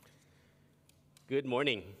Good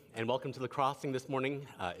morning, and welcome to the Crossing this morning.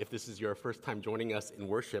 If this is your first time joining us in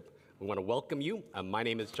worship, we want to welcome you. My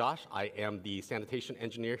name is Josh. I am the sanitation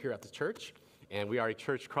engineer here at the church, and we are a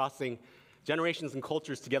church crossing generations and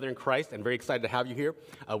cultures together in Christ, and very excited to have you here.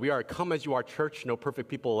 We are a come-as-you-are church, no perfect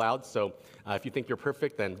people allowed, so if you think you're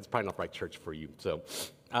perfect, then it's probably not the right church for you. So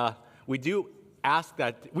we do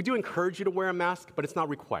encourage you to wear a mask, but it's not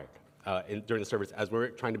required. During the service, as we're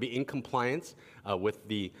trying to be in compliance with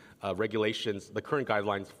the regulations, the current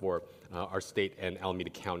guidelines for our state and Alameda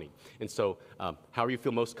County. And so, however you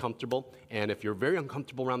feel most comfortable, and if you're very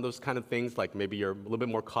uncomfortable around those kind of things, like maybe you're a little bit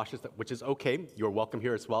more cautious, which is okay, you're welcome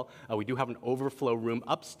here as well. We do have an overflow room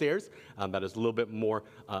upstairs that is a little bit more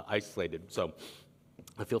isolated, so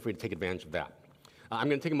feel free to take advantage of that. I'm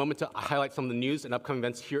going to take a moment to highlight some of the news and upcoming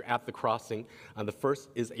events here at the Crossing. The first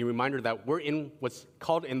is a reminder that we're in what's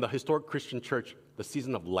called in the historic Christian church the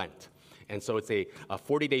season of Lent. And so it's a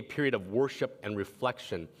 40-day period of worship and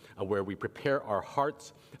reflection where we prepare our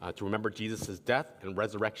hearts to remember Jesus' death and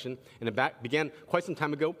resurrection. And it began quite some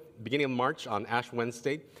time ago, beginning of March on Ash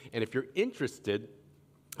Wednesday. And if you're interested,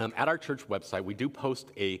 at our church website, we do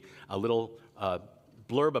post a little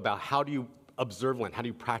blurb about how do you observe Lent, how do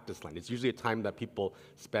you practice Lent? It's usually a time that people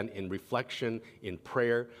spend in reflection, in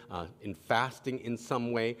prayer, in fasting in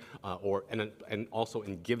some way, and also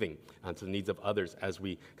in giving to the needs of others as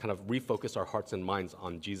we kind of refocus our hearts and minds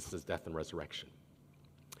on Jesus' death and resurrection.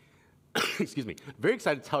 Excuse me. Very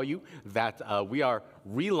excited to tell you that we are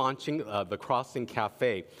relaunching the Crossing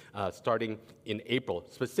Cafe starting in April,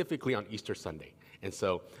 specifically on Easter Sunday. And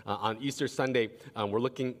so on Easter Sunday, we're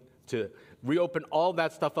looking to reopen all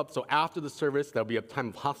that stuff up. So after the service, there'll be a time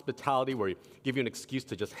of hospitality where we give you an excuse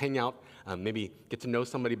to just hang out, maybe get to know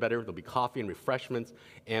somebody better. There'll be coffee and refreshments.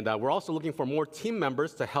 And we're also looking for more team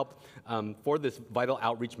members to help for this vital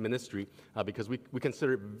outreach ministry because we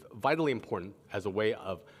consider it vitally important as a way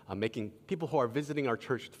of making people who are visiting our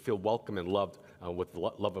church feel welcome and loved with the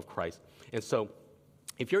love of Christ. And so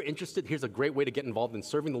if you're interested, here's a great way to get involved in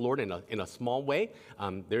serving the Lord in a small way.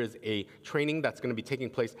 There is a training that's going to be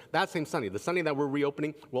taking place that same Sunday. The Sunday that we're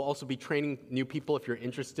reopening, we'll also be training new people if you're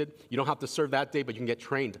interested. You don't have to serve that day, but you can get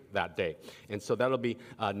trained that day. And so that'll be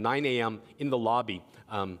 9 a.m. in the lobby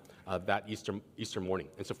that Easter morning.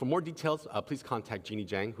 And so for more details, please contact Jeannie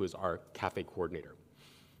Jang, who is our cafe coordinator.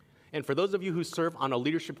 And for those of you who serve on a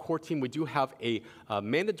leadership core team, we do have a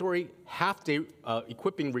mandatory half-day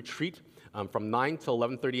equipping retreat from 9 till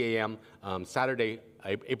 11:30 a.m. Saturday,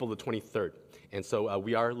 April the 23rd. And so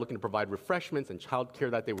we are looking to provide refreshments and childcare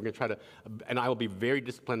that day. We're going to try to, and I will be very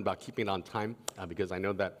disciplined about keeping it on time because I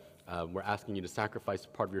know that we're asking you to sacrifice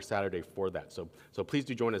part of your Saturday for that. So please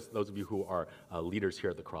do join us, those of you who are leaders here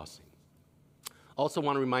at the Crossing. Also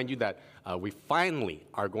want to remind you that we finally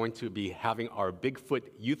are going to be having our Bigfoot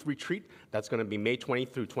Youth Retreat. That's going to be May 20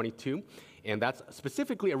 through 22. And that's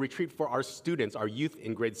specifically a retreat for our students, our youth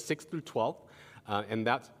in grades 6 through 12. And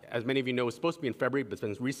that's, as many of you know, was supposed to be in February, but it's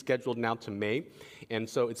been rescheduled now to May. And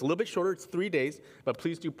so it's a little bit shorter. It's 3 days, but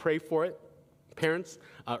please do pray for it. Parents,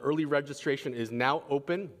 early registration is now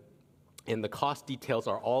open, and the cost details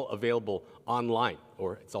are all available online,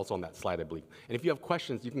 or it's also on that slide, I believe. And if you have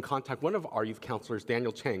questions, you can contact one of our youth counselors,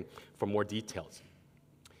 Daniel Chang, for more details.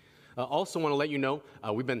 Also want to let you know,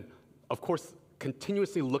 we've been, of course,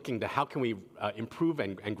 continuously looking to how can we improve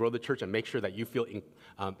and grow the church and make sure that you feel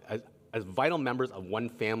as vital members of one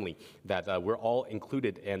family, that we're all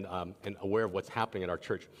included and aware of what's happening at our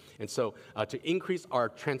church. And so to increase our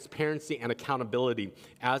transparency and accountability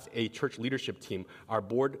as a church leadership team, our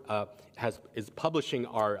board is publishing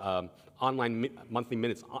our online monthly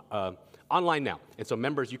minutes online now. And so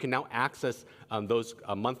members, you can now access those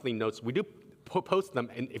monthly notes. We do post them,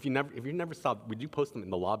 and if you never saw, we do post them in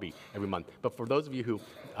the lobby every month. But for those of you who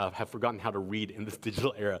have forgotten how to read in this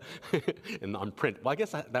digital era and on print, well, I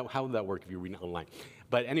guess how would that work if you read it online?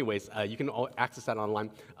 But anyways, you can access that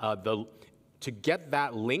online. To get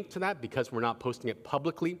that link to that, because we're not posting it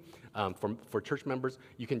publicly for church members,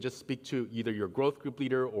 you can just speak to either your growth group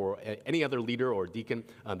leader or any other leader or deacon.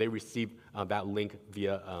 They receive that link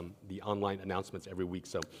via the online announcements every week,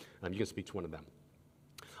 so you can speak to one of them.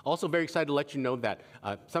 Also very excited to let you know that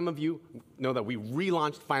some of you know that we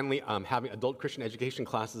relaunched finally having adult Christian education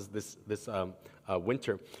classes this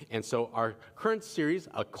winter. And so our current series,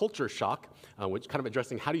 Culture Shock, which is kind of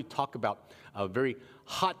addressing how do you talk about very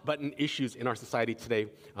hot button issues in our society today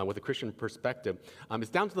with a Christian perspective, is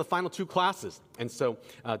down to the final 2 classes. And so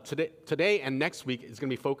today and next week is going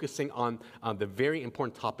to be focusing on the very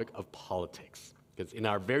important topic of politics. Because in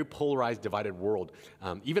our very polarized, divided world,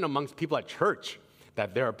 even amongst people at church,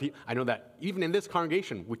 That there are people, I know that even in this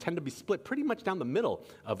congregation, we tend to be split pretty much down the middle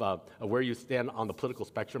of where you stand on the political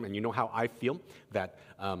spectrum. And you know how I feel that,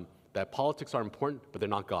 that politics are important, but they're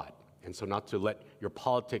not God. And so not to let your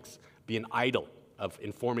politics be an idol of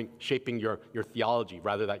informing, shaping your theology,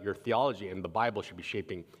 rather that your theology and the Bible should be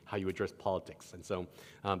shaping how you address politics. And so,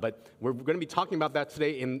 but we're going to be talking about that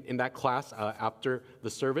today in that class after the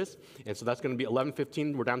service. And so that's going to be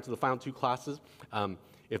 11:15. We're down to the final two classes.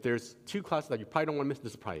 If there's two classes that you probably don't want to miss,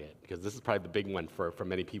 this is probably it, because this is probably the big one for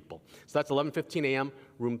many people. So that's 11:15 a.m.,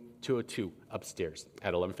 room 202 upstairs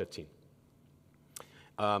at 11:15.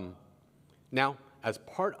 Now, as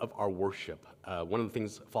part of our worship, one of the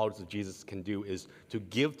things followers of Jesus can do is to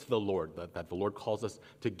give to the Lord, that the Lord calls us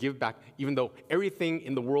to give back, even though everything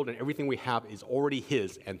in the world and everything we have is already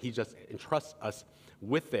His, and He just entrusts us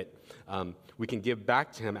with it. We can give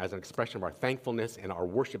back to Him as an expression of our thankfulness and our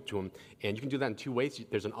worship to Him. And you can do that in two ways.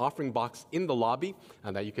 There's an offering box in the lobby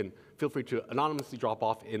that you can feel free to anonymously drop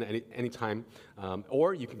off in any time,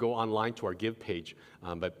 or you can go online to our give page.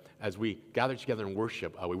 But as we gather together and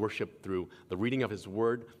worship, we worship through the reading of His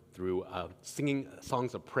Word, through singing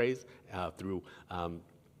songs of praise, through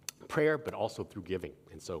prayer, but also through giving.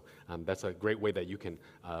 And so that's a great way that you can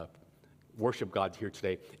worship God here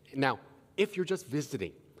today. Now, if you're just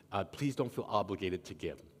visiting, please don't feel obligated to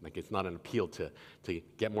give. Like, it's not an appeal to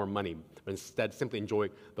get more money, but instead simply enjoy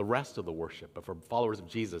the rest of the worship. But for followers of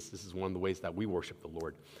Jesus, this is one of the ways that we worship the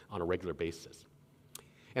Lord on a regular basis.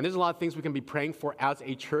 And there's a lot of things we can be praying for as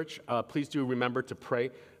a church. Please do remember to pray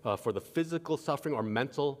for the physical suffering or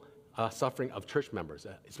mental suffering of church members.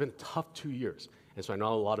 It's been a tough 2 years. And so I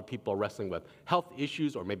know a lot of people are wrestling with health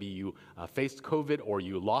issues, or maybe you faced COVID, or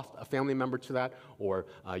you lost a family member to that, or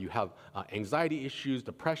you have anxiety issues,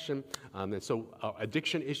 depression, and so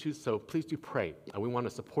addiction issues. So please do pray. We want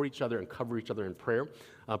to support each other and cover each other in prayer.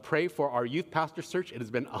 Pray for our youth pastor search. It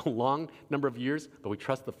has been a long number of years, but we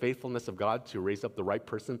trust the faithfulness of God to raise up the right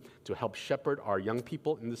person to help shepherd our young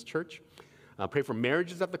people in this church. Pray for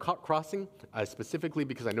marriages at the crossing, specifically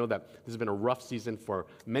because I know that this has been a rough season for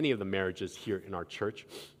many of the marriages here in our church.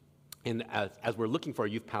 And as we're looking for a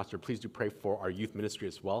youth pastor, please do pray for our youth ministry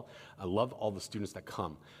as well. I love all the students that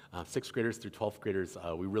come, 6th graders through 12th graders.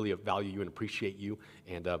 We really value you and appreciate you,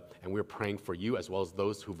 and we're praying for you as well as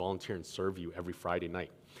those who volunteer and serve you every Friday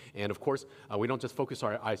night. And of course, we don't just focus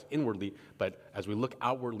our eyes inwardly, but as we look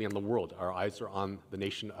outwardly on the world, our eyes are on the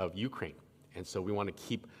nation of Ukraine. And so we want to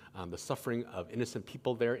keep the suffering of innocent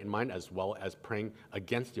people there in mind, as well as praying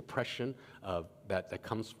against the oppression that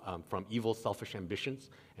comes from evil, selfish ambitions.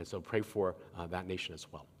 And so pray for that nation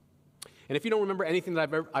as well. And if you don't remember anything that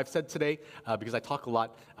I've said today, because I talk a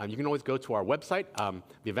lot, you can always go to our website.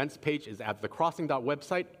 The events page is at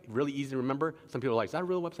thecrossing.website. Really easy to remember. Some people are like, is that a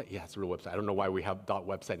real website? Yeah, it's a real website. I don't know why we have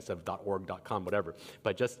 .website instead of .org, .com, whatever.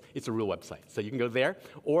 But just, it's a real website. So you can go there.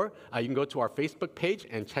 Or you can go to our Facebook page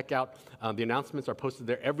and check out the announcements are posted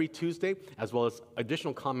there every Tuesday, as well as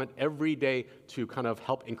additional comment every day to kind of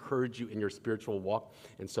help encourage you in your spiritual walk.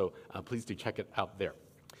 And so please do check it out there.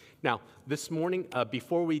 Now, this morning,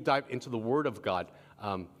 before we dive into the Word of God,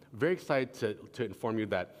 very excited to inform you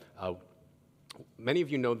that many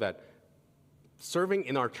of you know that serving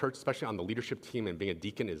in our church, especially on the leadership team and being a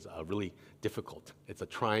deacon, is really difficult. It's a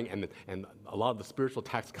trying, and a lot of the spiritual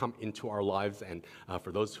attacks come into our lives, and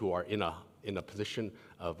for those who are in a position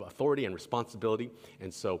of authority and responsibility.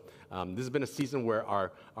 And so this has been a season where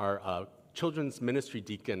our children's ministry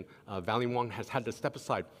deacon, Valley Wong, has had to step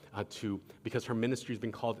aside because her ministry has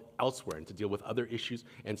been called elsewhere and to deal with other issues.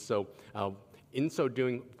 And so in so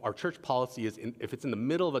doing, our church policy is, if it's in the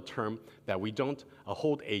middle of a term, that we don't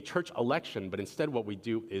hold a church election, but instead what we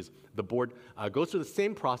do is the board goes through the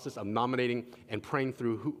same process of nominating and praying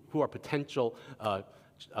through who are potential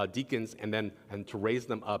deacons, and to raise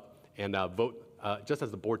them up and vote just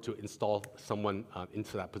as the board to install someone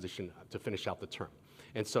into that position to finish out the term.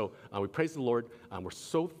 And so we praise the Lord. We're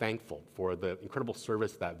so thankful for the incredible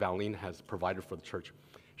service that Valine has provided for the church.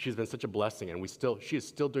 She's been such a blessing, and she is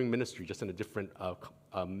still doing ministry, just in a different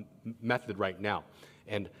method right now.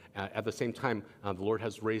 And at the same time, the Lord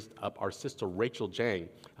has raised up our sister Rachel Jang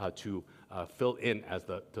to fill in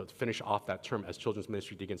to finish off that term as children's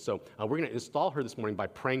ministry deacon. So we're going to install her this morning by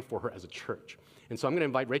praying for her as a church. And so I'm going to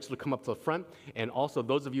invite Rachel to come up to the front, and also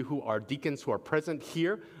those of you who are deacons who are present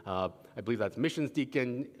here, I believe that's missions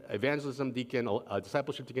deacon, evangelism deacon,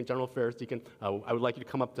 discipleship deacon, general affairs deacon. I would like you to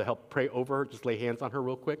come up to help pray over her. Just lay hands on her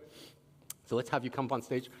real quick. So let's have you come up on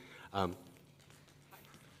stage.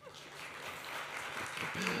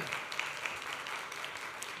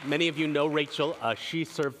 Many of you know Rachel. She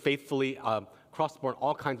served faithfully across the board,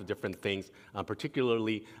 all kinds of different things,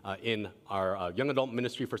 particularly in our young adult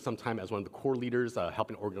ministry for some time as one of the core leaders,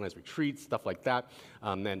 helping organize retreats, stuff like that.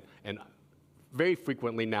 And very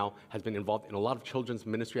frequently now has been involved in a lot of children's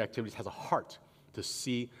ministry activities, has a heart to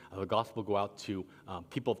see the gospel go out to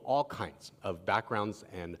people of all kinds of backgrounds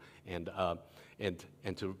and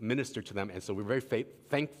to minister to them. And so we're very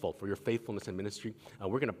thankful for your faithfulness in ministry.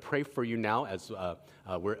 We're going to pray for you now as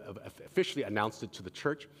we're officially announced it to the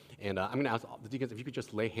church. And I'm going to ask the deacons if you could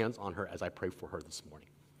just lay hands on her as I pray for her this morning.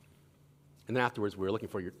 And then afterwards, we're looking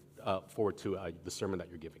forward to the sermon that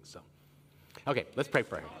you're giving. So, okay, let's pray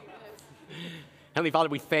for her. Heavenly Father,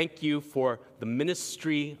 we thank you for the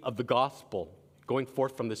ministry of the gospel going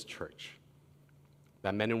forth from this church,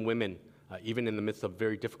 that men and women, even in the midst of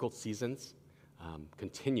very difficult seasons,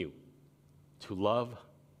 continue to love,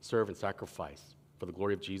 serve, and sacrifice for the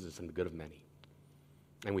glory of Jesus and the good of many.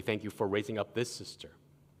 And we thank you for raising up this sister,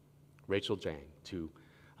 Rachel Jang, to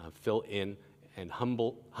fill in and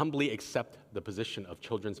humbly accept the position of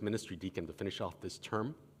children's ministry deacon to finish off this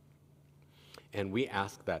term. And we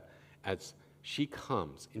ask that as she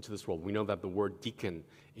comes into this role, we know that the word deacon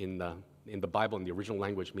in the Bible, in the original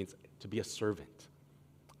language, means to be a servant.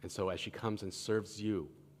 And so as she comes and serves you,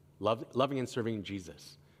 loving and serving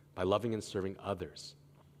Jesus, by loving and serving others,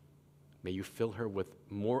 may you fill her with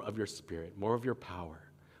more of your spirit, more of your power,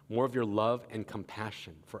 more of your love and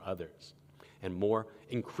compassion for others, and more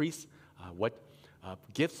increase what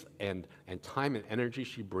gifts and time and energy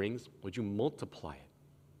she brings. Would you multiply it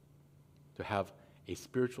to have a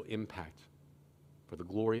spiritual impact for the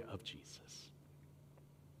glory of Jesus?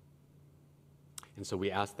 And so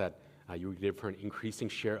we ask that you would give her an increasing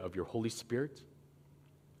share of your Holy Spirit,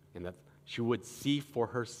 and that she would see for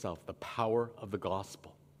herself the power of the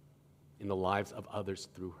gospel in the lives of others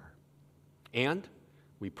through her. And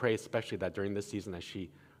we pray especially that during this season, as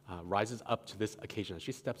she rises up to this occasion, as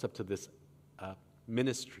she steps up to this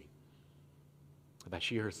ministry, that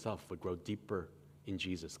she herself would grow deeper in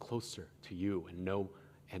Jesus, closer to you, and know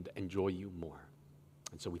and enjoy you more.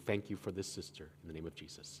 And so we thank you for this sister in the name of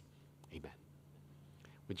Jesus. Amen.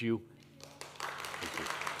 Would you? Thank you.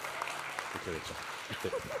 Thank you, Rachel.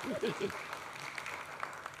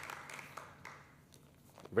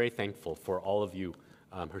 Very thankful for all of you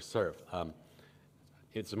who serve.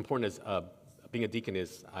 It's important as being a deacon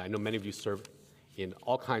is, I know many of you serve in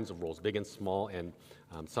all kinds of roles, big and small, and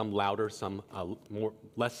some louder, some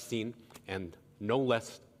less seen, and no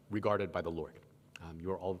less regarded by the Lord.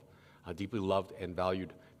 You are all deeply loved and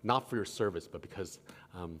valued, not for your service, but because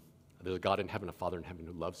there's a God in heaven, a Father in heaven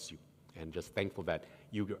who loves you, and just thankful that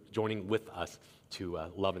you're joining with us to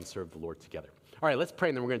love and serve the Lord together. All right, let's pray,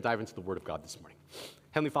 and then we're going to dive into the Word of God this morning.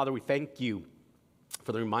 Heavenly Father, we thank you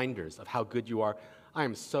for the reminders of how good you are. I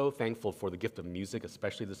am so thankful for the gift of music,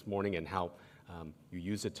 especially this morning, and how you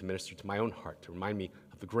use it to minister to my own heart, to remind me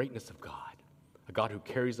of the greatness of God, a God who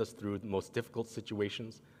carries us through the most difficult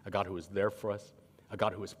situations, a God who is there for us, a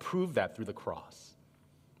God who has proved that through the cross,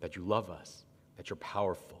 that you love us, that you're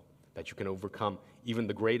powerful, that you can overcome even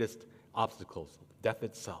the greatest obstacles, death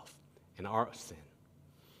itself, and our sin.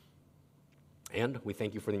 And we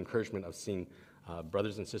thank you for the encouragement of seeing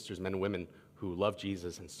brothers and sisters, men and women who love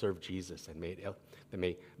Jesus and serve Jesus, and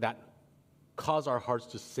may that cause our hearts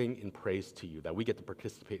to sing in praise to you, that we get to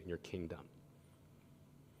participate in your kingdom.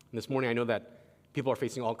 And this morning, I know that people are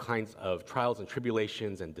facing all kinds of trials and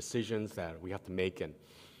tribulations and decisions that we have to make, and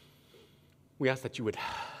we ask that you would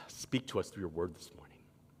speak to us through your word this morning.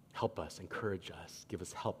 Help us, encourage us, give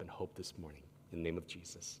us help and hope this morning. In the name of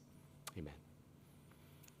Jesus, amen.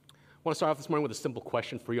 I want to start off this morning with a simple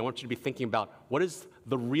question for you. I want you to be thinking about what is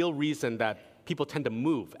the real reason that people tend to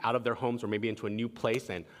move out of their homes or maybe into a new place.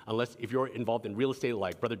 And if you're involved in real estate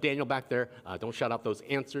like Brother Daniel back there, don't shout out those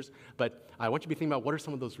answers. But I want you to be thinking about what are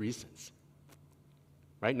some of those reasons.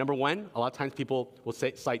 Right? Number one, a lot of times people will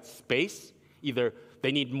cite space. Either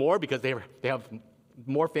they need more because they have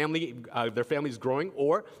more family, their family's growing,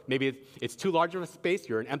 or maybe it's too large of a space.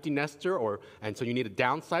 You're an empty nester, and so you need a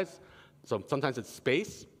downsize. So sometimes it's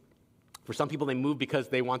space. For some people, they move because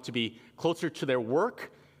they want to be closer to their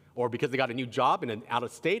work, or because they got a new job in an out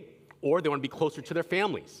of state, or they want to be closer to their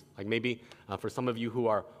families. Like maybe for some of you who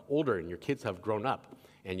are older and your kids have grown up,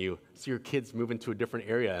 and you see your kids move into a different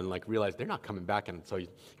area and realize they're not coming back, and so you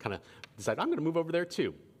kind of decide, I'm going to move over there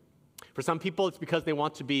too. For some people, it's because they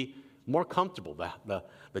want to be more comfortable. The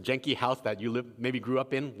janky house that you maybe grew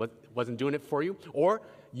up in wasn't doing it for you, or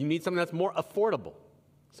you need something that's more affordable.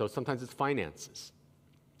 So sometimes it's finances.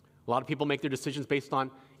 A lot of people make their decisions based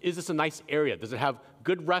on, is this a nice area? Does it have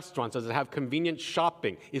good restaurants? Does it have convenient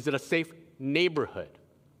shopping? Is it a safe neighborhood?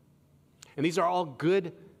 And these are all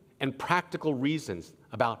good and practical reasons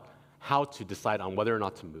about how to decide on whether or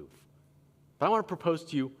not to move. But I want to propose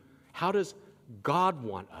to you, how does God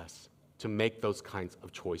want us to make those kinds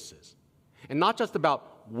of choices? And not just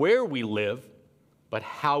about where we live, but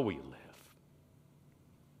how we live.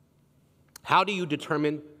 How do you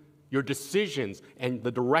determine your decisions and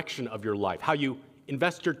the direction of your life? How you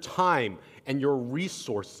invest your time and your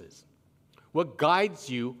resources? What guides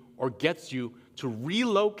you or gets you to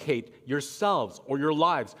relocate yourselves or your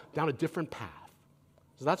lives down a different path?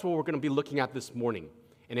 So that's what we're going to be looking at this morning.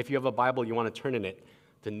 And if you have a Bible, you want to turn in it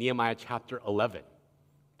to Nehemiah chapter 11.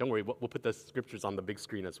 Don't worry, we'll put the scriptures on the big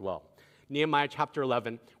screen as well. Nehemiah chapter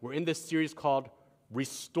 11, we're in this series called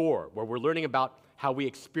Restore, where we're learning about how we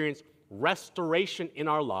experience restoration in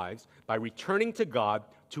our lives by returning to God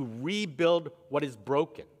to rebuild what is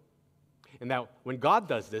broken. And that when God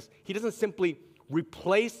does this, he doesn't simply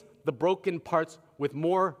replace the broken parts with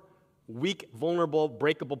more weak, vulnerable,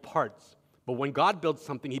 breakable parts. But when God builds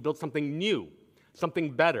something, he builds something new,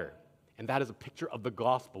 something better. And that is a picture of the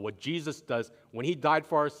gospel. What Jesus does when he died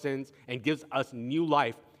for our sins and gives us new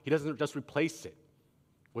life, he doesn't just replace it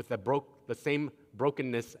with the same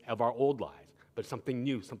brokenness of our old lives, but something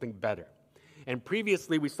new, something better. And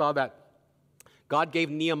previously we saw that God gave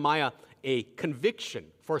Nehemiah a conviction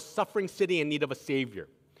for a suffering city in need of a savior.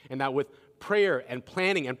 And that with prayer and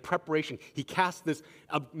planning and preparation, he cast this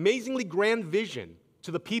amazingly grand vision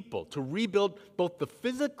to the people to rebuild both the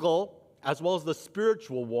physical as well as the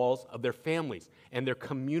spiritual walls of their families and their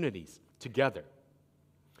communities together.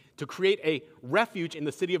 To create a refuge in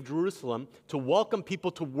the city of Jerusalem to welcome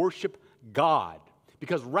people to worship God.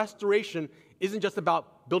 Because restoration isn't just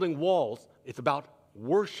about building walls, it's about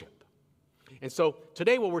worship. And so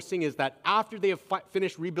today what we're seeing is that after they have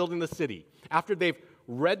finished rebuilding the city, after they've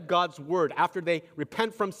read God's word, after they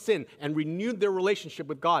repent from sin and renewed their relationship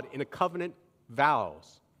with God in a covenant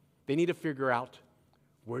vows, they need to figure out,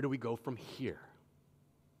 where do we go from here?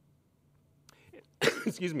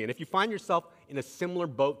 Excuse me. And if you find yourself in a similar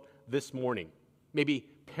boat this morning, maybe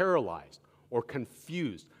paralyzed or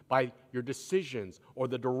confused by your decisions or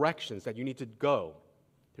the directions that you need to go,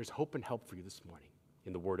 there's hope and help for you this morning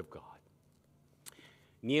in the Word of God.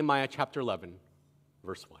 Nehemiah chapter 11,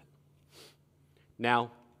 verse 1.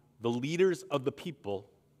 Now, the leaders of the people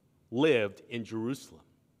lived in Jerusalem,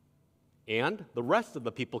 and the rest of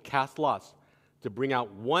the people cast lots to bring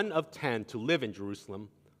out 1 of 10 to live in Jerusalem,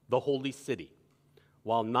 the holy city,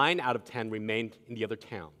 while 9 out of 10 remained in the other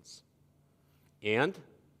towns. And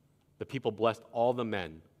the people blessed all the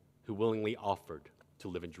men who willingly offered to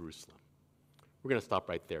live in Jerusalem. We're going to stop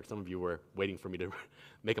right there. Some of you were waiting for me to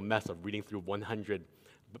make a mess of reading through 100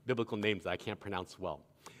 biblical names that I can't pronounce well.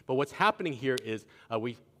 But what's happening here is,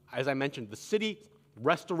 as I mentioned, the city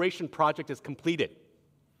restoration project is completed.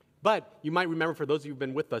 But you might remember, for those of you who've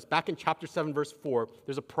been with us, back in chapter 7, verse 4,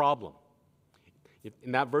 there's a problem.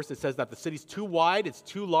 In that verse, it says that the city's too wide, it's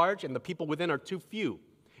too large, and the people within are too few.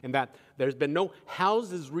 And that there's been no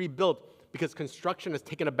houses rebuilt because construction has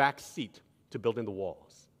taken a back seat to building the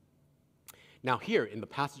walls. Now here, in the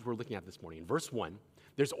passage we're looking at this morning, in verse 1,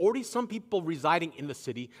 there's already some people residing in the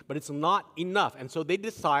city, but it's not enough. And so they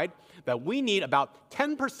decide that we need about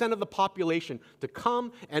 10% of the population to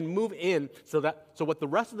come and move in, so what the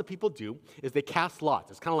rest of the people do is they cast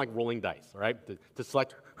lots. It's kind of like rolling dice, all right, to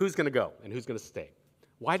select who's going to go and who's going to stay.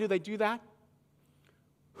 Why do they do that?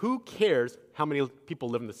 Who cares how many people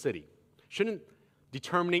live in the city? Shouldn't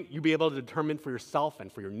you be able to determine for yourself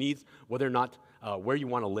and for your needs whether or not where you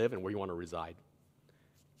want to live and where you want to reside?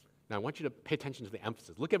 Now, I want you to pay attention to the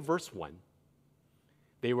emphasis. Look at verse 1.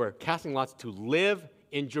 They were casting lots to live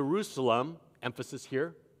in Jerusalem, emphasis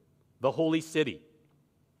here, the holy city.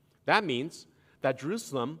 That means that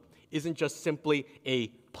Jerusalem isn't just simply a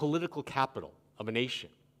political capital of a nation,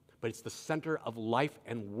 but it's the center of life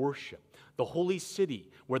and worship. The holy city,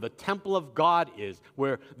 where the temple of God is,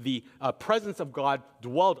 where the presence of God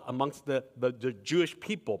dwelled amongst the Jewish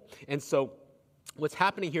people. And so what's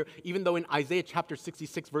happening here, even though in Isaiah chapter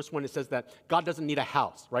 66, verse 1, it says that God doesn't need a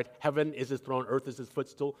house, right? Heaven is his throne, earth is his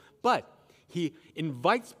footstool. But he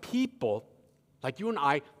invites people like you and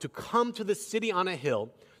I to come to the city on a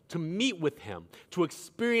hill, to meet with him, to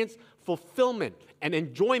experience fulfillment and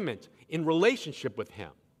enjoyment in relationship with him.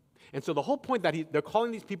 And so the whole point that they're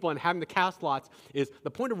calling these people and having to cast lots is,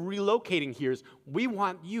 the point of relocating here is, we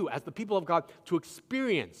want you as the people of God to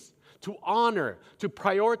experience, to honor, to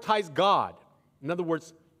prioritize God. In other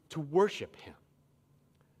words, to worship him.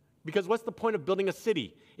 Because what's the point of building a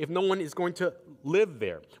city if no one is going to live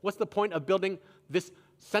there? What's the point of building this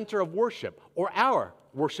center of worship, or our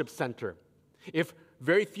worship center, if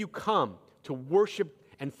very few come to worship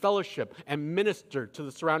and fellowship and minister to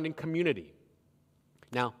the surrounding community.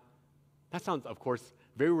 Now, that sounds, of course,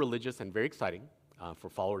 very religious and very exciting for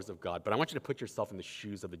followers of God, but I want you to put yourself in the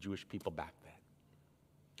shoes of the Jewish people back then.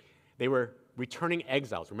 They were returning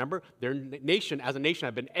exiles. Remember, their nation, as a nation,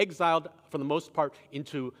 had been exiled for the most part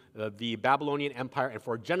into the Babylonian Empire, and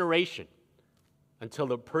for a generation, until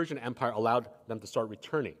the Persian Empire allowed them to start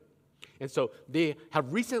returning. And so they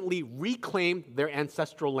have recently reclaimed their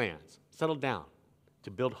ancestral lands, settled down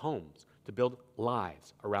to build homes, to build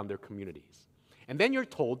lives around their communities. And then you're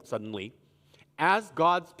told suddenly, as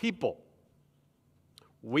God's people,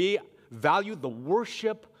 we value the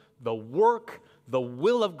worship, the work, the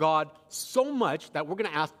will of God so much that we're going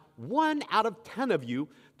to ask 1 out of 10 of you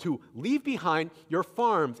to leave behind your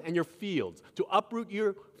farms and your fields, to uproot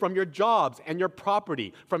you from your jobs and your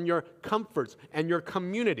property, from your comforts and your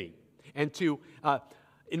community, and to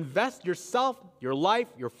invest yourself, your life,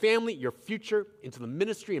 your family, your future into the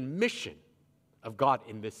ministry and mission of God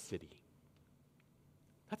in this city.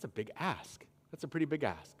 That's a big ask. That's a pretty big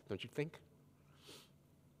ask, don't you think?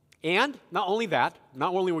 And not only that,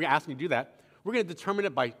 not only are we asking you to do that, we're going to determine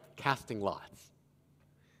it by casting lots.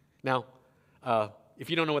 Now, if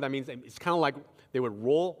you don't know what that means, it's kind of like they would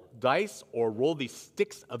roll dice or roll these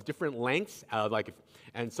sticks of different lengths,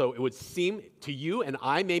 and so it would seem to you and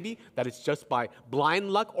I maybe that it's just by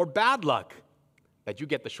blind luck or bad luck that you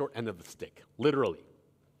get the short end of the stick, literally.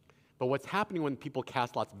 But what's happening when people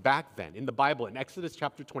cast lots back then, in the Bible, in Exodus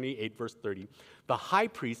chapter 28, verse 30, the high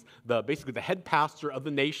priest, basically the head pastor of the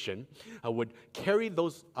nation, would carry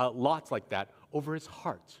those lots like that over his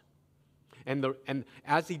heart. And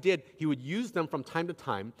as he did, he would use them from time to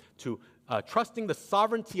time to trusting the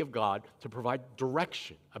sovereignty of God to provide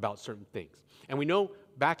direction about certain things. And we know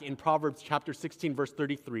back in Proverbs chapter 16, verse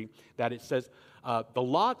 33, that it says, the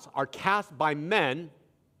lots are cast by men,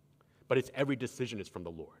 but its every decision is from the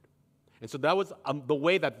Lord. And so that was the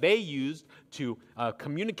way that they used to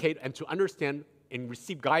communicate and to understand and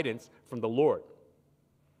receive guidance from the Lord.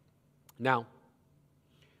 Now,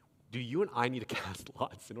 do you and I need to cast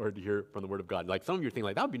lots in order to hear from the Word of God? Like some of you are thinking,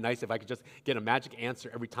 like, that would be nice if I could just get a magic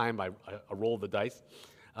answer every time I roll the dice.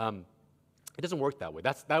 It doesn't work that way.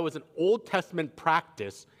 That was an Old Testament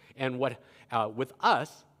practice, and with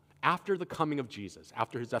us, after the coming of Jesus,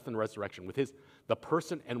 after his death and resurrection, with the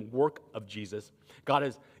person and work of Jesus, God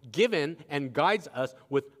has given and guides us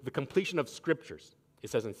with the completion of Scriptures.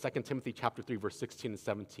 It says in 2 Timothy chapter 3, verse 16 and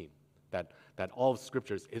 17, that all of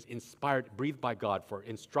Scriptures is inspired, breathed by God for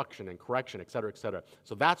instruction and correction, et cetera, et cetera.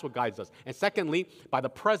 So that's what guides us. And secondly, by the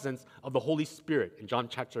presence of the Holy Spirit in John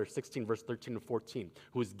chapter 16, verse 13 and 14,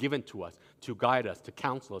 who is given to us to guide us, to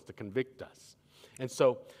counsel us, to convict us. And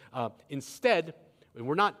so instead,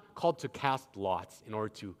 we're not called to cast lots in order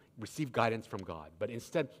to receive guidance from God, but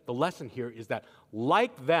instead, the lesson here is that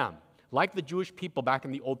like them, like the Jewish people back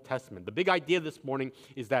in the Old Testament, the big idea this morning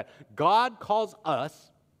is that God calls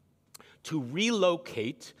us to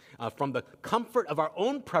relocate from the comfort of our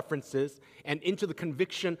own preferences and into the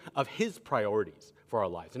conviction of his priorities for our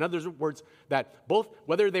lives. In other words, that both,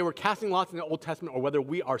 whether they were casting lots in the Old Testament or whether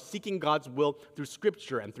we are seeking God's will through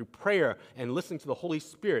Scripture and through prayer and listening to the Holy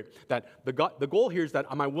Spirit, that the goal here is that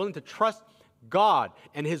am I willing to trust God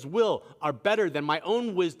and his will are better than my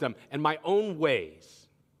own wisdom and my own ways.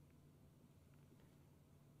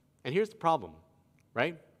 And here's the problem,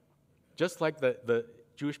 right? Just like the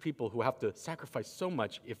Jewish people who have to sacrifice so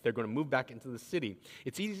much if they're going to move back into the city,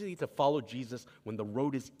 it's easy to follow Jesus when the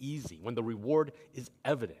road is easy, when the reward is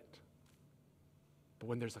evident. But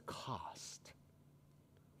when there's a cost,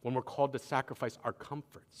 when we're called to sacrifice our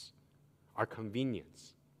comforts, our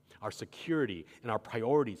convenience, our security, and our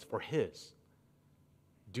priorities for his,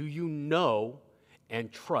 do you know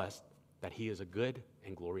and trust that he is a good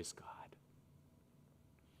and glorious God?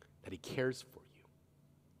 That he cares for you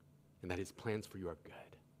and that his plans for you are good.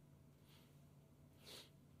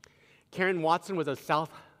 Karen Watson was a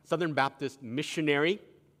Southern Baptist missionary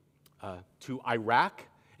to Iraq,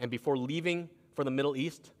 and before leaving for the Middle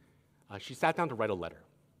East, she sat down to write a letter.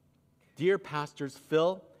 Dear Pastors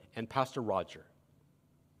Phil and Pastor Roger,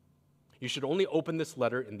 you should only open this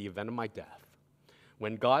letter in the event of my death.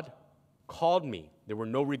 When God called me, there were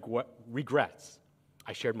no regrets.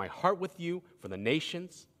 I shared my heart with you for the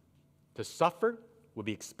nations. To suffer will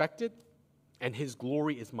be expected, and his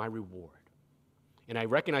glory is my reward. And I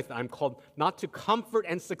recognize that I'm called not to comfort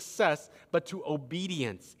and success, but to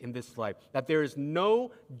obedience in this life. That there is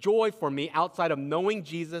no joy for me outside of knowing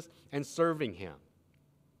Jesus and serving him.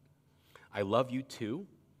 I love you too.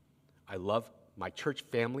 I love my church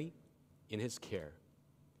family in his care.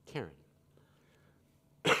 Karen.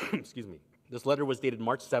 Excuse me. This letter was dated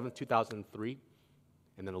March 7th, 2003.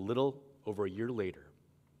 And then a little over a year later,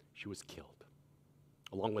 she was killed,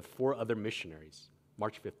 along with 4 other missionaries,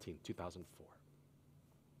 March 15, 2004.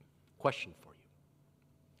 Question for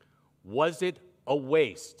you. Was it a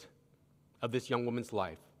waste of this young woman's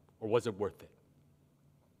life, or was it worth it?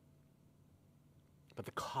 But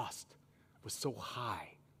the cost was so high.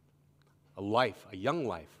 A young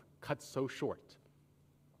life, cut so short.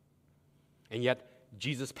 And yet,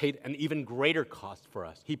 Jesus paid an even greater cost for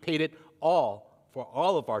us. He paid it all for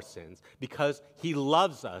all of our sins because he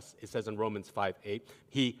loves us, it says in Romans 5:8.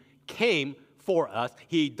 He came for us.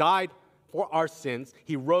 He died for our sins.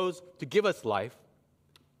 He rose to give us life.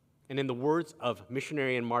 And in the words of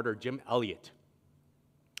missionary and martyr Jim Elliot,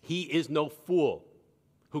 he is no fool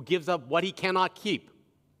who gives up what he cannot keep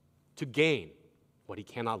to gain what he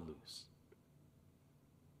cannot lose.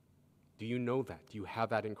 Do you know that? Do you have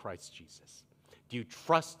that in Christ Jesus? Do you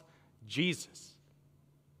trust Jesus?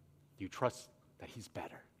 Do you trust that he's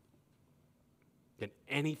better than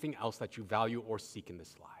anything else that you value or seek in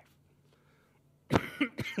this life?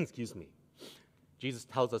 Excuse me. Jesus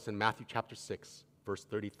tells us in Matthew chapter 6, verse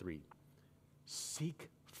 33, seek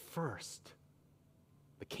first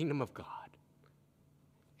the kingdom of God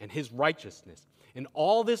and his righteousness, and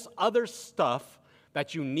all this other stuff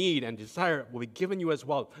that you need and desire will be given you as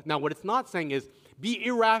well. Now, what it's not saying is be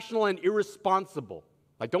irrational and irresponsible.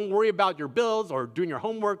 Like, don't worry about your bills or doing your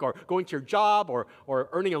homework or going to your job or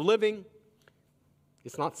earning a living.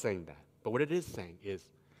 It's not saying that. But what it is saying is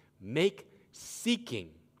make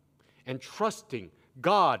seeking and trusting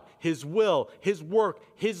God, his will, his work,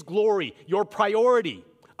 his glory, your priority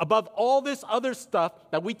above all this other stuff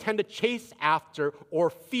that we tend to chase after or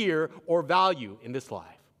fear or value in this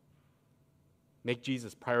life. Make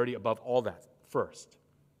Jesus priority above all that first.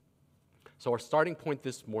 So our starting point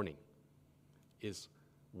this morning is,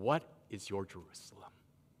 what is your Jerusalem?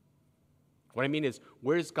 What I mean is,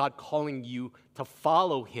 where is God calling you to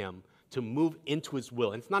follow him, to move into his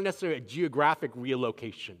will? And it's not necessarily a geographic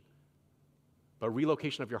relocation, but a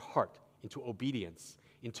relocation of your heart into obedience,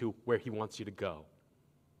 into where he wants you to go.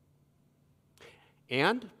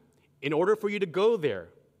 And in order for you to go there,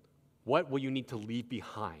 what will you need to leave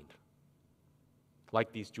behind?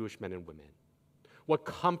 Like these Jewish men and women. What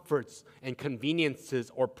comforts and conveniences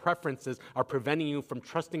or preferences are preventing you from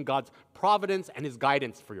trusting God's providence and his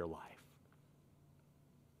guidance for your life?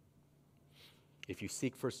 If you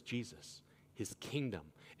seek first Jesus, his kingdom,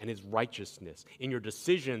 and his righteousness in your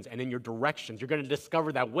decisions and in your directions, you're going to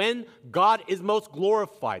discover that when God is most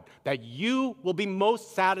glorified, that you will be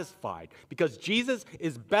most satisfied because Jesus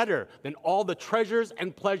is better than all the treasures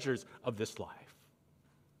and pleasures of this life.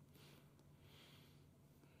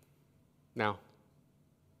 Now,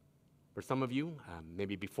 for some of you,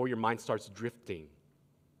 maybe before your mind starts drifting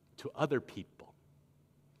to other people,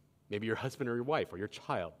 maybe your husband or your wife or your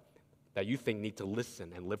child that you think need to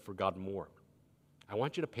listen and live for God more, I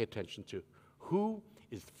want you to pay attention to who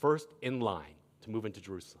is first in line to move into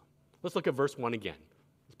Jerusalem. Let's look at verse 1 again.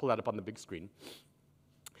 Let's pull that up on the big screen.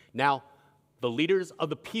 Now, the leaders of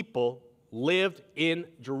the people lived in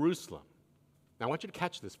Jerusalem. Now, I want you to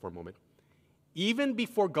catch this for a moment. Even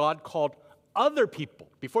before God called other people,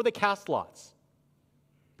 before they cast lots,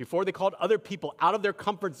 before they called other people out of their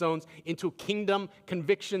comfort zones into kingdom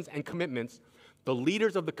convictions and commitments, the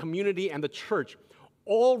leaders of the community and the church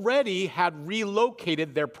already had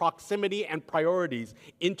relocated their proximity and priorities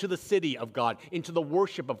into the city of God, into the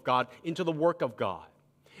worship of God, into the work of God.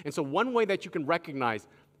 And so one way that you can recognize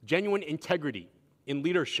genuine integrity in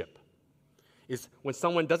leadership is when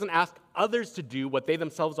someone doesn't ask others to do what they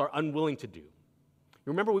themselves are unwilling to do.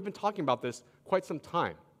 Remember, we've been talking about this quite some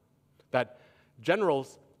time, that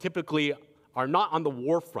generals typically are not on the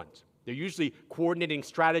war front. They're usually coordinating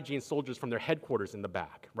strategy and soldiers from their headquarters in the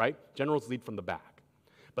back, right? Generals lead from the back.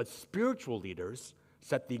 But spiritual leaders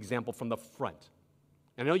set the example from the front.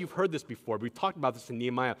 And I know you've heard this before. We've talked about this in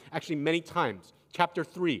Nehemiah actually many times. Chapter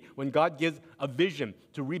 3, when God gives a vision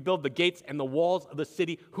to rebuild the gates and the walls of the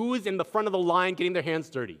city, who is in the front of the line getting their hands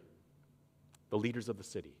dirty? The leaders of the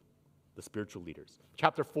city, the spiritual leaders.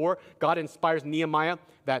 Chapter 4, God inspires Nehemiah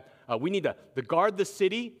that we need to guard the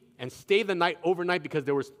city and stay the night overnight because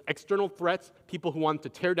there was external threats, people who wanted to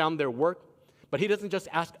tear down their work. But he doesn't just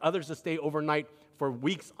ask others to stay overnight for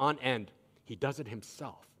weeks on end. He does it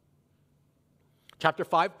himself. Chapter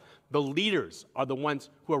 5, the leaders are the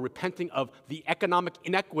ones who are repenting of the economic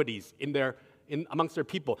inequities amongst their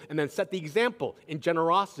people and then set the example in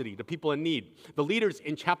generosity to people in need. The leaders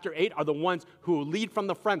in chapter 8 are the ones who lead from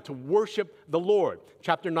the front to worship the Lord.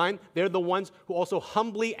 Chapter 9, they're the ones who also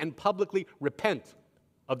humbly and publicly repent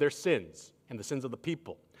of their sins and the sins of the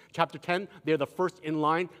people. Chapter 10, they're the first in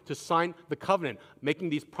line to sign the covenant, making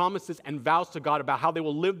these promises and vows to God about how they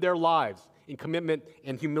will live their lives in commitment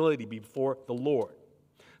and humility before the Lord.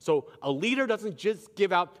 So a leader doesn't just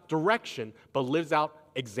give out direction, but lives out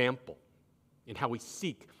example in how we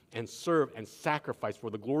seek and serve and sacrifice for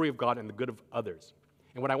the glory of God and the good of others.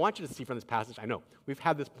 And what I want you to see from this passage, I know we've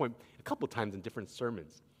had this point a couple times in different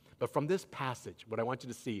sermons, but from this passage, what I want you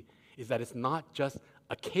to see is that it's not just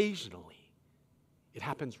occasionally, it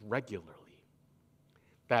happens regularly.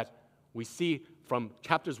 That we see from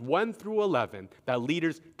chapters 1 through 11 that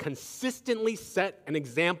leaders consistently set an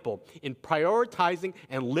example in prioritizing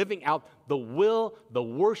and living out the will, the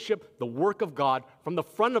worship, the work of God from the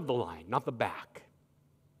front of the line, not the back.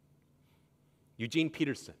 Eugene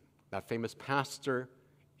Peterson, that famous pastor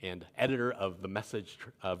and editor of the Message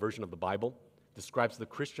version of the Bible, describes the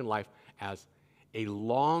Christian life as a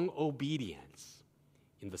long obedience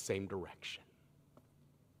in the same direction,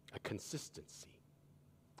 a consistency.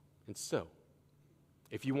 And so,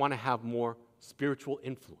 if you want to have more spiritual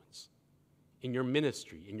influence in your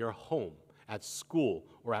ministry, in your home, at school,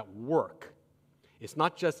 or at work, it's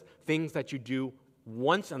not just things that you do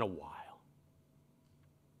once in a while,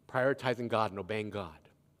 prioritizing God and obeying God,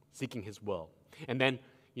 seeking His will. And then,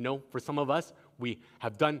 for some of us, we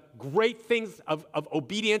have done great things of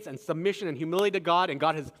obedience and submission and humility to God, and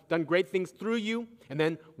God has done great things through you, and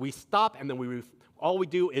then we stop, and then all we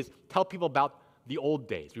do is tell people about the old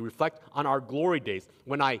days. We reflect on our glory days,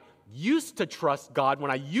 when I used to trust God, when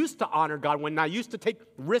I used to honor God, when I used to take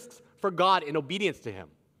risks for God in obedience to Him.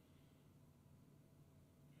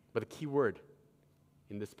 But the key word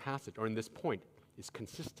in this passage, or in this point, is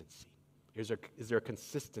consistency. Is there a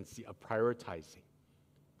consistency of prioritizing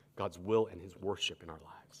God's will and His worship in our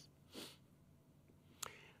lives?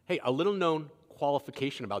 Hey, a little known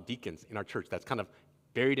qualification about deacons in our church that's kind of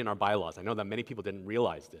buried in our bylaws, I know that many people didn't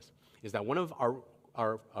realize this, is that one of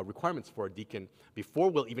our requirements for a deacon, before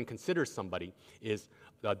we'll even consider somebody, is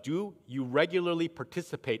do you regularly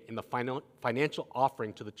participate in the financial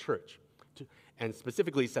offering to the church? And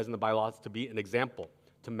specifically, it says in the bylaws to be an example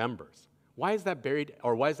to members. Why is that buried,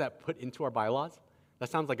 or why is that put into our bylaws? That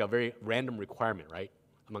sounds like a very random requirement, right?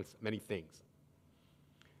 Amongst many things.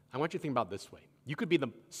 I want you to think about it this way. You could be the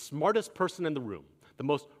smartest person in the room, the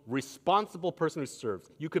most responsible person who serves.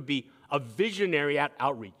 You could be a visionary at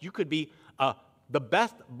outreach. You could be the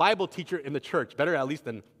best Bible teacher in the church, better at least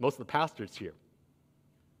than most of the pastors here.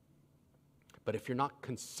 But if you're not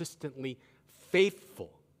consistently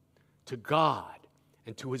faithful to God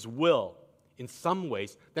and to His will in some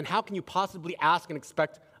ways, then how can you possibly ask and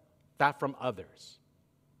expect that from others?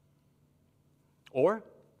 Or,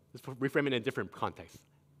 let's reframe it in a different context.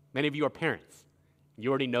 Many of you are parents. You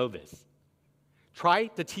already know this. Try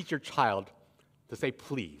to teach your child to say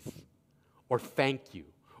please, or thank you,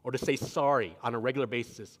 or to say sorry on a regular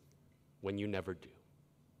basis when you never do.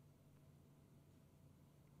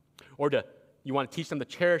 Or you want to teach them to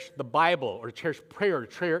cherish the Bible, or to cherish prayer, or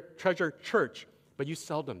to treasure church, but you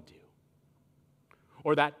seldom do.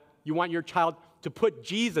 Or that you want your child to put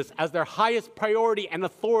Jesus as their highest priority and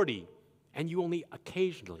authority, and you only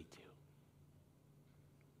occasionally do.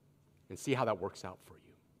 And see how that works out for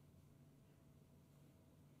you.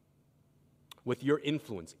 With your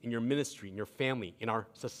influence in your ministry, in your family, in our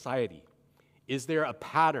society, is there a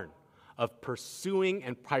pattern of pursuing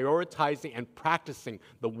and prioritizing and practicing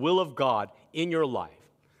the will of God in your life?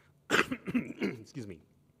 Excuse me.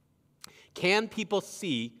 Can people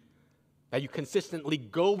see that you consistently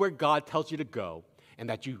go where God tells you to go, and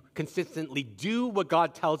that you consistently do what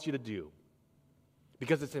God tells you to do?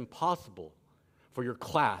 Because it's impossible for your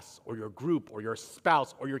class or your group or your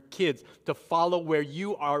spouse or your kids to follow where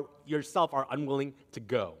you yourself are unwilling to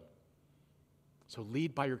go. So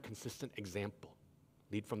lead by your consistent example.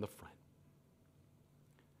 Lead from the front.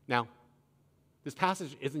 Now, this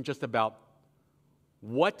passage isn't just about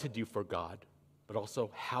what to do for God, but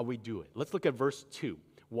also how we do it. Let's look at verse 2.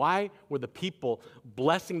 Why were the people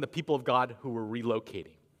blessing the people of God who were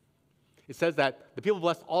relocating? It says that the people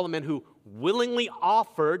blessed all the men who willingly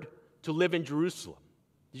offered to live in Jerusalem.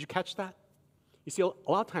 Did you catch that? You see, a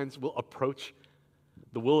lot of times we'll approach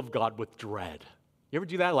the will of God with dread. You ever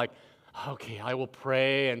do that? Like, okay, I will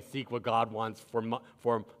pray and seek what God wants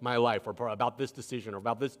for my life, or about this decision, or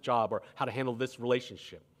about this job, or how to handle this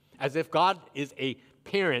relationship. As if God is a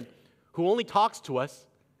parent who only talks to us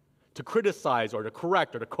to criticize, or to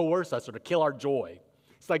correct, or to coerce us, or to kill our joy.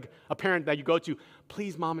 It's like a parent that you go to,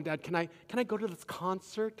 please, Mom and Dad, can I go to this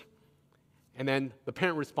concert? And then the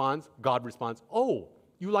parent responds, God responds, oh,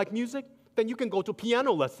 you like music? Then you can go to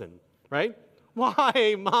piano lesson, right?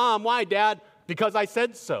 Why, Mom? Why, Dad? Because I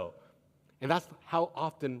said so. And that's how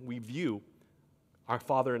often we view our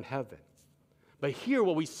Father in heaven. But here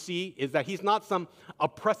what we see is that he's not some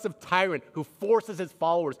oppressive tyrant who forces his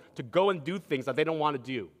followers to go and do things that they don't want to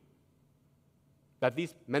do. That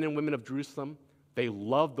these men and women of Jerusalem, they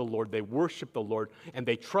love the Lord, they worship the Lord, and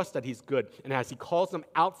they trust that he's good. And as he calls them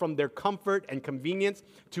out from their comfort and convenience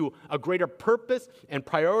to a greater purpose and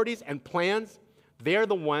priorities and plans, they're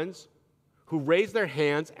the ones who raise their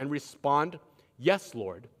hands and respond, "Yes,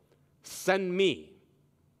 Lord, send me."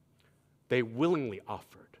 They willingly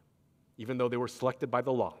offered, even though they were selected by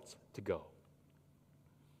the lots to go.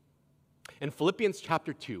 In Philippians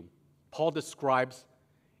chapter 2, Paul describes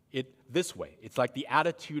it this way. It's like the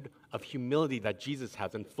attitude of humility that Jesus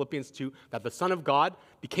has in Philippians 2, that the Son of God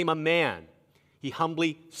became a man. He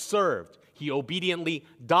humbly served. He obediently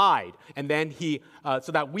died, and then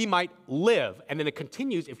so that we might live. And then it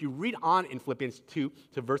continues, if you read on in Philippians 2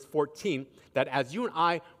 to verse 14, that as you and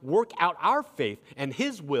I work out our faith and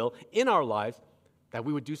his will in our lives, that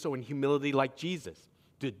we would do so in humility like Jesus,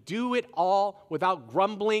 to do it all without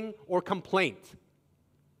grumbling or complaint.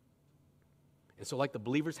 And so like the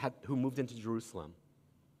believers who moved into Jerusalem,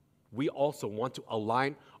 we also want to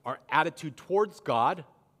align our attitude towards God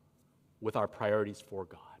with our priorities for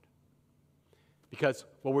God. Because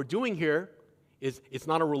what we're doing here is it's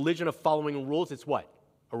not a religion of following rules, it's what?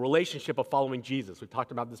 A relationship of following Jesus. We've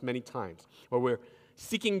talked about this many times, where we're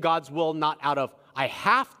seeking God's will not out of, I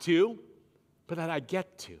have to, but that I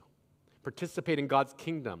get to. Participate in God's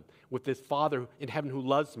kingdom with this Father in heaven who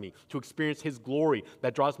loves me, to experience his glory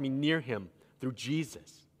that draws me near him through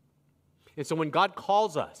Jesus. And so when God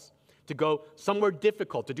calls us to go somewhere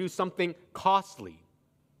difficult, to do something costly,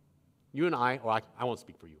 you and I won't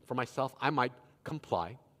speak for you. For myself, I might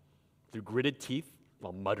comply through gritted teeth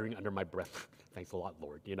while muttering under my breath, "Thanks a lot,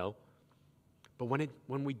 Lord," But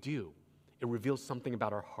when we do, it reveals something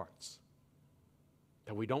about our hearts,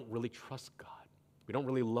 that we don't really trust God. We don't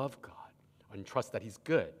really love God and trust that he's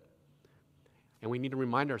good. And we need to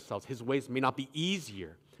remind ourselves his ways may not be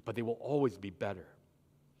easier, but they will always be better.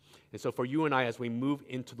 And so for you and I, as we move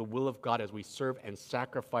into the will of God, as we serve and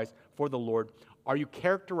sacrifice for the Lord, are you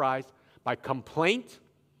characterized by complaint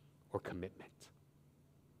or commitment?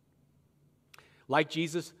 Like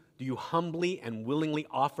Jesus, do you humbly and willingly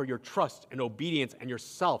offer your trust and obedience and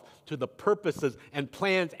yourself to the purposes and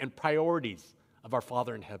plans and priorities of our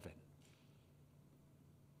Father in heaven?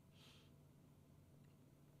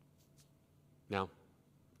 Now,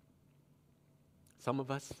 some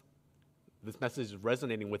of us, this message is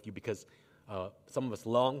resonating with you because some of us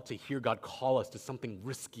long to hear God call us to something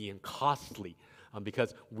risky and costly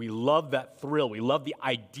because we love that thrill. We love the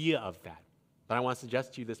idea of that. But I want to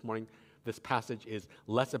suggest to you this morning, this passage is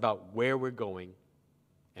less about where we're going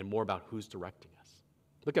and more about who's directing us.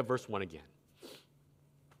 Look at verse 1 again.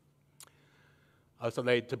 So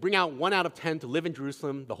to bring out 1 out of 10 to live in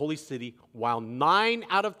Jerusalem, the holy city, while 9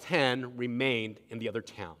 out of 10 remained in the other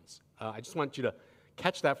towns. I just want you to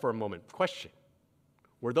catch that for a moment. Question: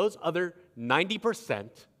 were those other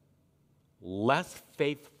 90% less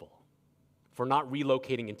faithful for not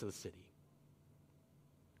relocating into the city?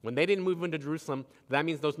 When they didn't move into Jerusalem, that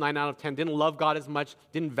means those 9 out of 10 didn't love God as much,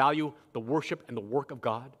 didn't value the worship and the work of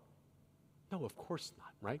God? No, of course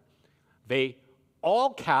not, right? They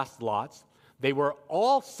all cast lots. They were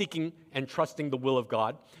all seeking and trusting the will of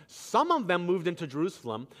God. Some of them moved into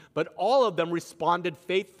Jerusalem, but all of them responded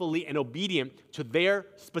faithfully and obedient to their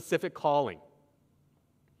specific calling.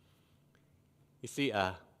 You see,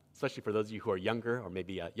 especially for those of you who are younger, or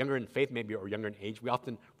maybe younger in faith, maybe, or younger in age, we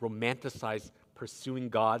often romanticize pursuing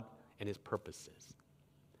God and his purposes.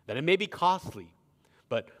 That it may be costly,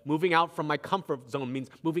 but moving out from my comfort zone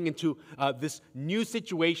means moving into this new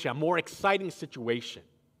situation, a more exciting situation.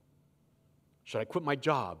 Should I quit my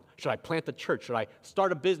job? Should I plant a church? Should I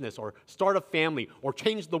start a business or start a family or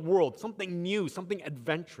change the world? Something new, something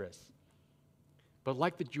adventurous. But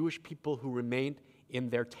like the Jewish people who remained in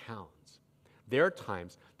their towns, there are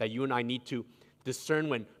times that you and I need to discern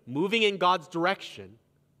when moving in God's direction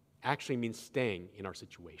actually means staying in our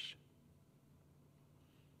situation.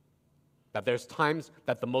 That there's times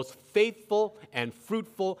that the most faithful and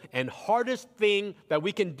fruitful and hardest thing that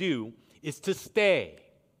we can do is to stay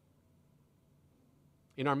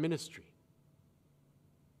in our ministry,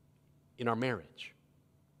 in our marriage,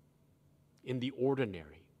 in the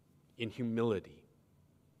ordinary, in humility,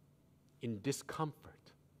 in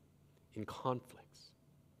discomfort, in conflicts.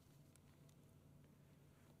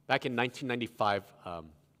 Back in 1995,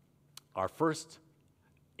 our first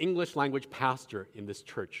English language pastor in this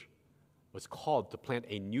church was called to plant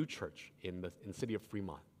a new church in the city of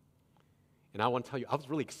Fremont. And I want to tell you, I was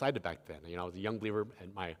really excited back then. I was a young believer,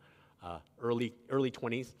 and my early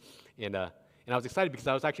 20s. And I was excited because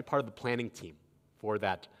I was actually part of the planning team for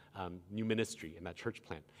that new ministry and that church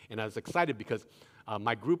plant. And I was excited because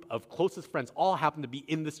my group of closest friends all happened to be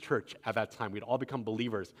in this church at that time. We'd all become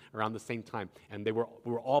believers around the same time. And we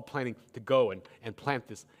were all planning to go and plant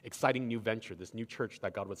this exciting new venture, this new church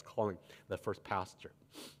that God was calling the first pastor.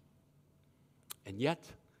 And yet,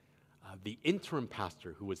 the interim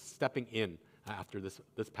pastor who was stepping in after this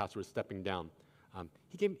pastor was stepping down,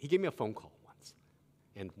 he gave me a phone call once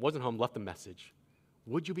and wasn't home, left a message.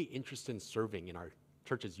 Would you be interested in serving in our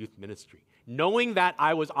church's youth ministry? Knowing that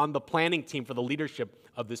I was on the planning team for the leadership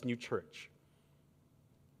of this new church.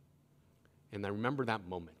 And I remember that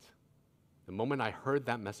moment. The moment I heard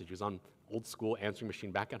that message, it was on old school answering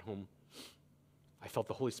machine back at home. I felt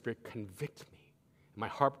the Holy Spirit convict me. My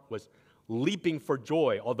heart was leaping for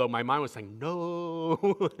joy, although my mind was saying, no.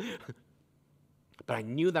 But I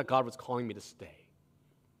knew that God was calling me to stay.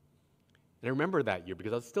 And I remember that year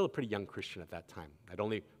because I was still a pretty young Christian at that time. I'd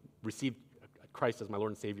only received Christ as my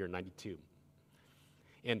Lord and Savior in 92.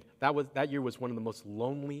 And that year was one of the most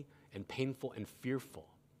lonely and painful and fearful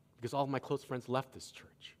because all of my close friends left this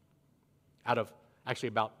church. Out of actually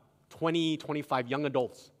about 20, 25 young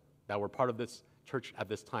adults that were part of this church at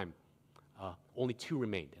this time, only 2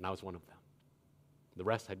 remained, and I was one of them. The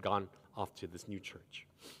rest had gone off to this new church.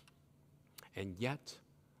 And yet,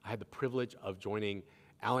 I had the privilege of joining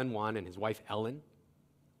Alan Wan and his wife Ellen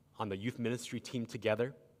on the youth ministry team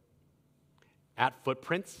together at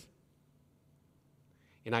Footprints.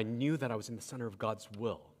 And I knew that I was in the center of God's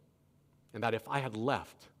will, and that if I had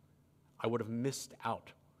left, I would have missed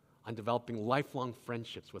out on developing lifelong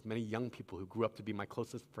friendships with many young people who grew up to be my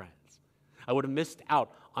closest friends. I would have missed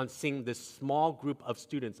out on seeing this small group of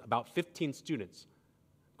students, about 15 students,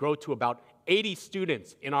 grow to about 80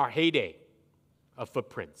 students in our heyday of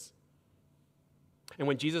Footprints. And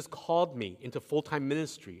when Jesus called me into full-time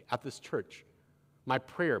ministry at this church, my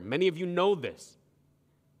prayer, many of you know this,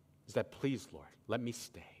 is that please, Lord, let me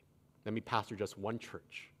stay. Let me pastor just one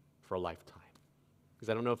church for a lifetime. Because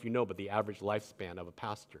I don't know if you know, but the average lifespan of a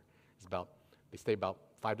pastor is they stay about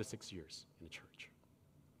 5 to 6 years in a church.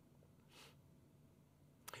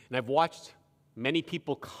 And I've watched many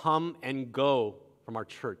people come and go from our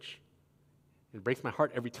church. It breaks my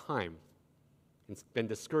heart every time. It's been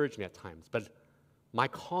discouraging at times. But my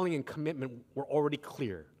calling and commitment were already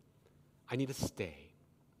clear. I need to stay.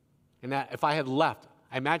 And that if I had left,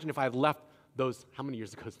 I imagine if I had left those, how many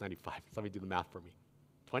years ago is 95? Somebody do the math for me.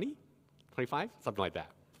 20? 25? Something like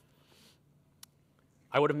that.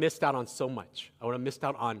 I would have missed out on so much. I would have missed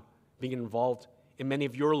out on being involved in many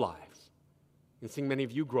of your lives and seeing many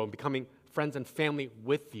of you grow and becoming friends and family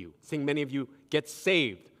with you, seeing many of you get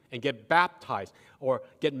saved and get baptized or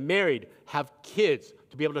get married, have kids,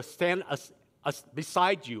 to be able to stand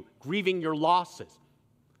beside you, grieving your losses,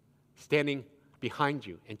 standing behind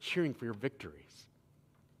you and cheering for your victories.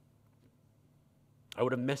 I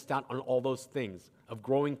would have missed out on all those things of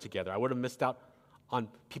growing together. I would have missed out on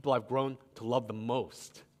people I've grown to love the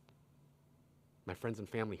most, my friends and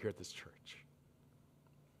family here at this church.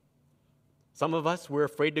 Some of us, we're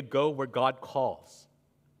afraid to go where God calls.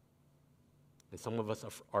 And some of us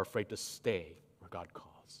are afraid to stay where God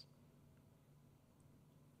calls.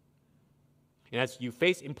 And as you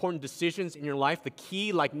face important decisions in your life, the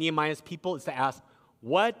key, like Nehemiah's people, is to ask,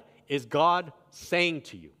 what is God saying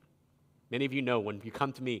to you? Many of you know when you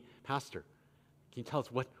come to me, Pastor, can you tell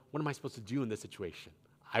us what am I supposed to do in this situation?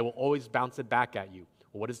 I will always bounce it back at you.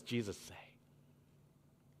 Well, what does Jesus say?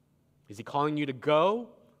 Is he calling you to go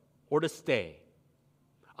or to stay?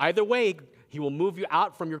 Either way, he will move you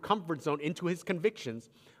out from your comfort zone into his convictions.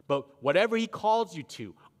 But whatever he calls you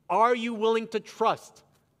to, are you willing to trust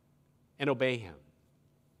and obey him?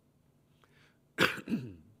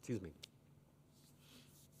 Excuse me.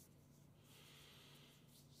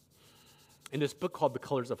 In this book called The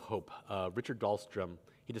Colors of Hope, Richard Dahlstrom,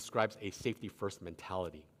 he describes a safety-first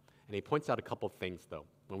mentality. And he points out a couple of things, though,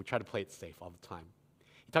 when we try to play it safe all the time.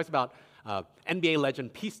 He talks about NBA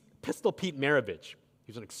legend Pistol Pete Maravich. He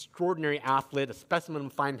was an extraordinary athlete, a specimen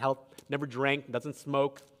of fine health, never drank, doesn't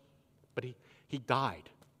smoke. But he died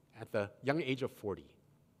at the young age of 40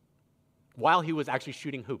 while he was actually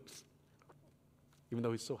shooting hoops, even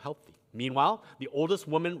though he's so healthy. Meanwhile, the oldest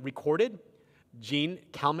woman recorded, Jean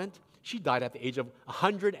Calment, she died at the age of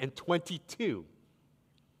 122.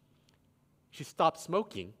 She stopped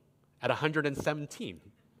smoking at 117.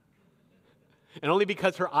 And only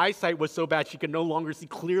because her eyesight was so bad, she could no longer see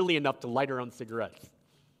clearly enough to light her own cigarettes.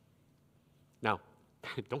 Now,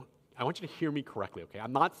 I want you to hear me correctly, okay?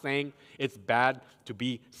 I'm not saying it's bad to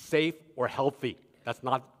be safe or healthy. That's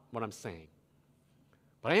not what I'm saying.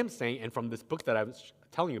 But I am saying, and from this book that I was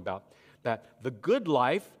telling you about, that the good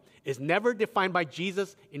life is never defined by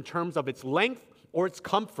Jesus in terms of its length or its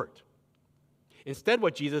comfort. Instead,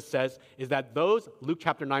 what Jesus says is that those, Luke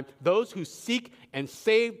chapter 9, those who seek and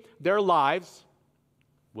save their lives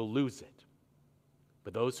will lose it.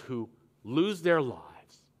 But those who lose their lives,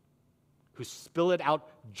 who spill it out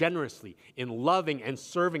generously in loving and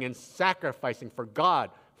serving and sacrificing for God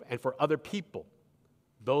and for other people,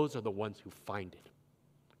 those are the ones who find it,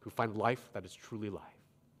 who find life that is truly life.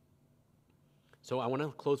 So I want to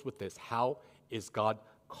close with this. How is God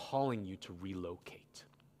calling you to relocate?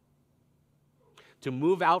 To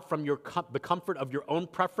move out from the comfort of your own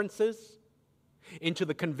preferences into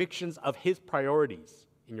the convictions of His priorities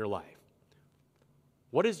in your life.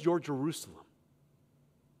 What is your Jerusalem?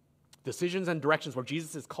 Decisions and directions where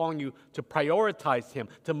Jesus is calling you to prioritize Him,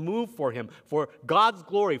 to move for Him, for God's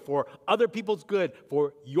glory, for other people's good,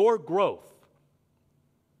 for your growth.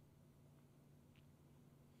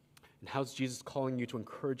 And how's Jesus calling you to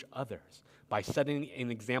encourage others? By setting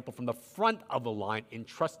an example from the front of the line in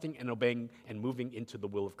trusting and obeying and moving into the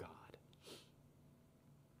will of God.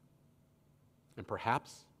 And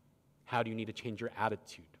perhaps, how do you need to change your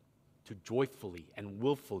attitude to joyfully and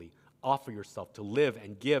willfully offer yourself to live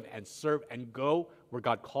and give and serve and go where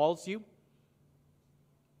God calls you?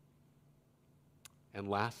 And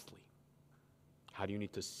lastly, how do you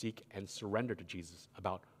need to seek and surrender to Jesus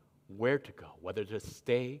about where to go, whether to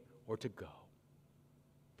stay or to go?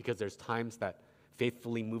 Because there's times that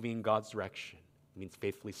faithfully moving in God's direction means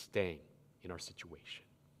faithfully staying in our situation.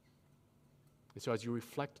 And so as you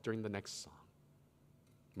reflect during the next song,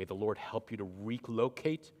 may the Lord help you to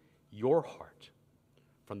relocate your heart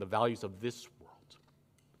from the values of this world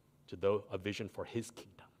to a vision for His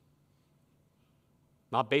kingdom.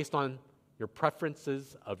 Not based on your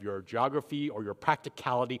preferences of your geography or your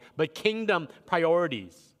practicality, but kingdom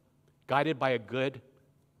priorities guided by a good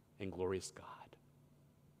and glorious God.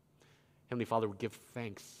 Heavenly Father, we give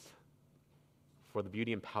thanks for the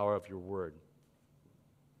beauty and power of your word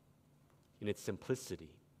in its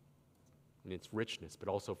simplicity, in its richness, but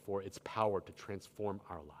also for its power to transform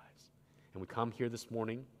our lives. And we come here this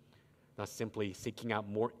morning not simply seeking out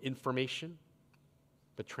more information,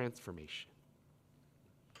 but transformation.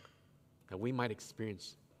 That we might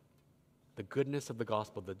experience the goodness of the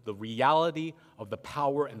gospel, the reality of the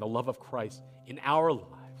power and the love of Christ in our lives.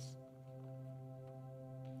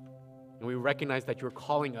 And we recognize that you're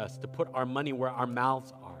calling us to put our money where our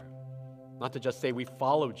mouths are. Not to just say we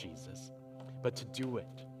follow Jesus, but to do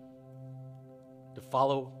it. To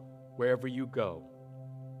follow wherever you go.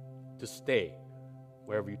 To stay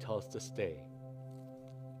wherever you tell us to stay.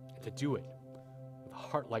 And to do it with a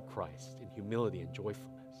heart like Christ in humility and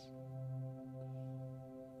joyfulness.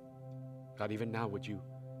 God, even now, would you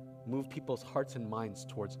move people's hearts and minds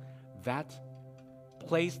towards that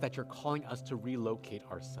place that you're calling us to relocate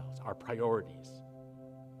ourselves, our priorities,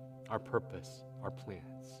 our purpose, our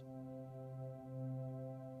plans.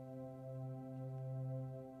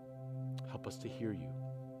 Help us to hear you.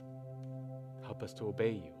 Help us to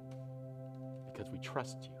obey you, because we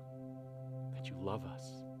trust you, that you love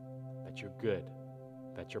us, that you're good,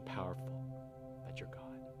 that you're powerful, that you're God.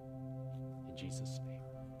 In Jesus' name.